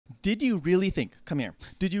Did you really think, come here,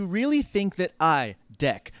 did you really think that I,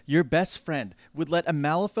 Deck, your best friend, would let a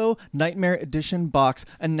Malifaux Nightmare Edition box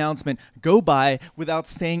announcement go by without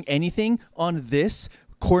saying anything on this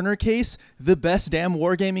corner case, the best damn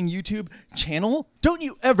wargaming YouTube channel? Don't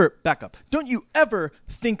you ever, back up, don't you ever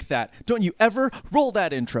think that. Don't you ever roll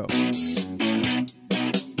that intro.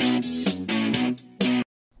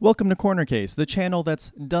 Welcome to Corner Case, the channel that's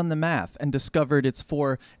done the math and discovered it's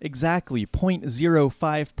for exactly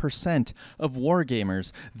 0.05% of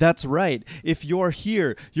wargamers. That's right, if you're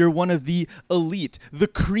here, you're one of the elite, the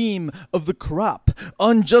cream of the crop,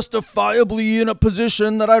 unjustifiably in a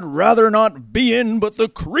position that I'd rather not be in, but the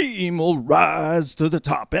cream will rise to the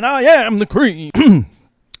top, and I am the cream.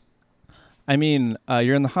 I mean,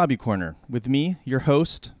 you're in the hobby corner with me, your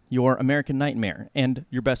host, your American Nightmare, and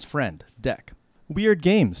your best friend, Deck. Weird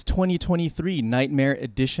Games 2023 Nightmare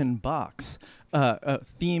Edition box.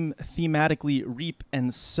 Thematically reap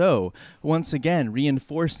and sow. Once again,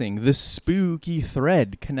 reinforcing the spooky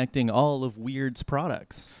thread connecting all of Weird's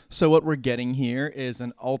products. So what we're getting here is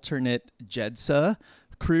an alternate Jedsa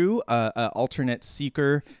crew, alternate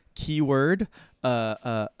seeker keyword,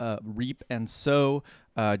 reap and sow.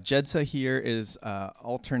 Jedsa here is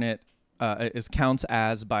alternate, counts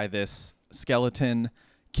as by this skeleton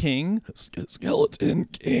king, skeleton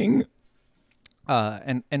king,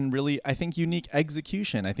 and really, I think unique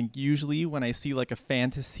execution. I think usually when I see like a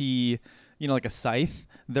fantasy, you know, like a scythe,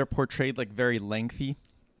 they're portrayed like very lengthy,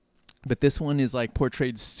 but this one is like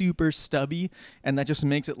portrayed super stubby, and that just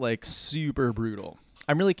makes it like super brutal.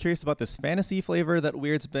 I'm really curious about this fantasy flavor that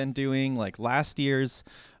Weird's been doing, like last year's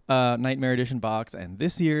Nightmare Edition box and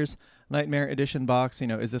this year's Nightmare Edition box. You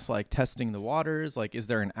know, is this like testing the waters? Like, is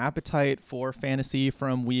there an appetite for fantasy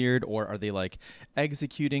from Weird, or are they like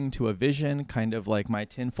executing to a vision, kind of like my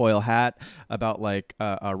tinfoil hat about like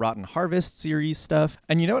a Rotten Harvest series stuff?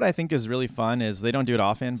 And you know what I think is really fun is they don't do it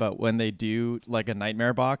often, but when they do like a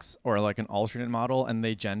Nightmare box or like an alternate model and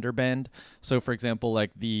they gender bend. So for example,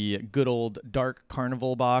 like the good old Dark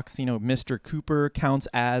Carnival box, you know, Mr. Cooper counts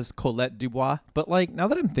as Colette Dubois. But like, now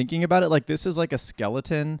that I'm thinking about it, like this is like a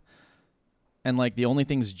skeleton, and like the only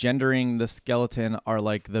things gendering the skeleton are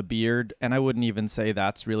like the beard, and I wouldn't even say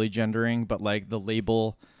that's really gendering, but like the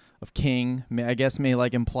label of king I guess may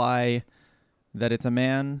like imply that it's a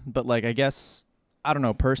man. But like, I guess, I don't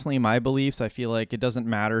know, personally my beliefs, I feel like it doesn't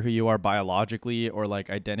matter who you are biologically or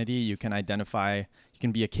like identity. You can identify, you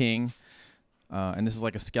can be a king, and this is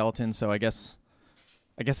like a skeleton, so I guess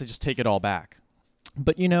I just take it all back.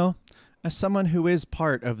 But you know, as someone who is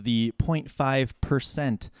part of the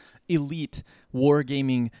 0.5% elite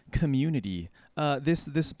wargaming community,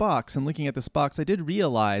 this box, and looking at this box, I did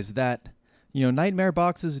realize that, you know, Nightmare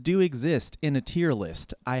boxes do exist in a tier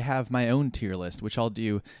list. I have my own tier list, which I'll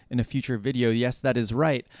do in a future video. Yes, that is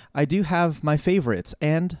right. I do have my favorites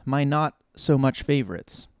and my not so much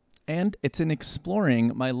favorites. And it's in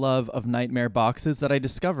exploring my love of Nightmare boxes that I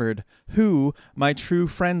discovered who my true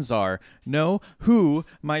friends are. No, who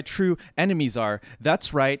my true enemies are.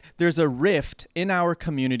 That's right, there's a rift in our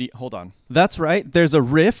community. Hold on. That's right, there's a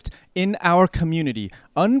rift in our community.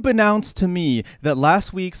 Unbeknownst to me that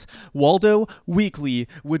last week's Waldo Weekly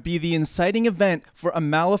would be the inciting event for a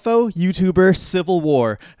Malifaux YouTuber civil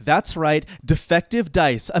war. That's right, Defective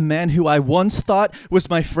Dice, a man who I once thought was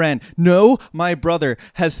my friend, no, my brother,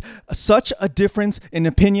 has such a difference in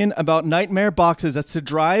opinion about Nightmare boxes as to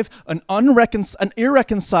drive an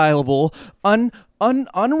irreconcilable,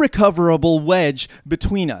 unrecoverable wedge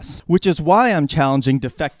between us, which is why I'm challenging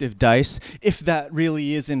Defective Dice, if that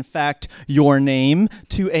really is in fact your name,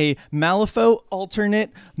 to a Malifaux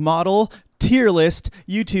alternate model tier list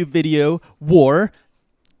YouTube video war,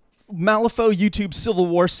 Malifaux YouTube Civil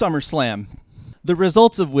War SummerSlam. The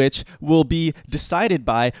results of which will be decided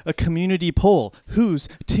by a community poll whose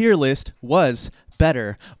tier list was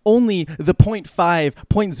better. Only the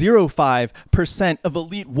 0.05% of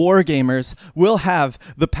elite wargamers will have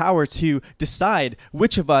the power to decide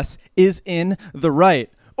which of us is in the right.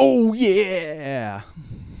 Oh yeah!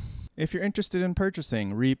 If you're interested in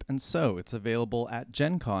purchasing Reap and Sow, it's available at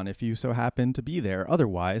Gen Con if you so happen to be there.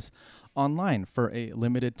 Otherwise, online for a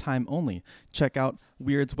limited time only. Check out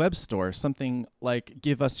Weird's web store, something like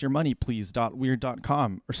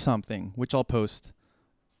giveusyourmoneyplease.weird.com or something, which I'll post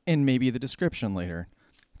in maybe the description later.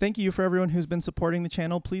 Thank you for everyone who's been supporting the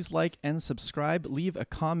channel. Please like and subscribe. Leave a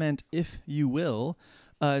comment if you will.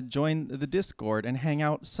 Join the Discord and hang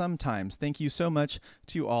out sometimes. Thank you so much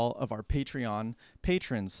to all of our Patreon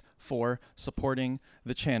patrons for supporting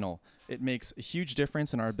the channel. It makes a huge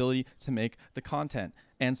difference in our ability to make the content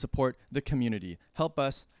and support the community. Help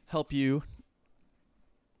us help you.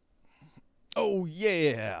 Oh,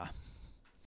 yeah.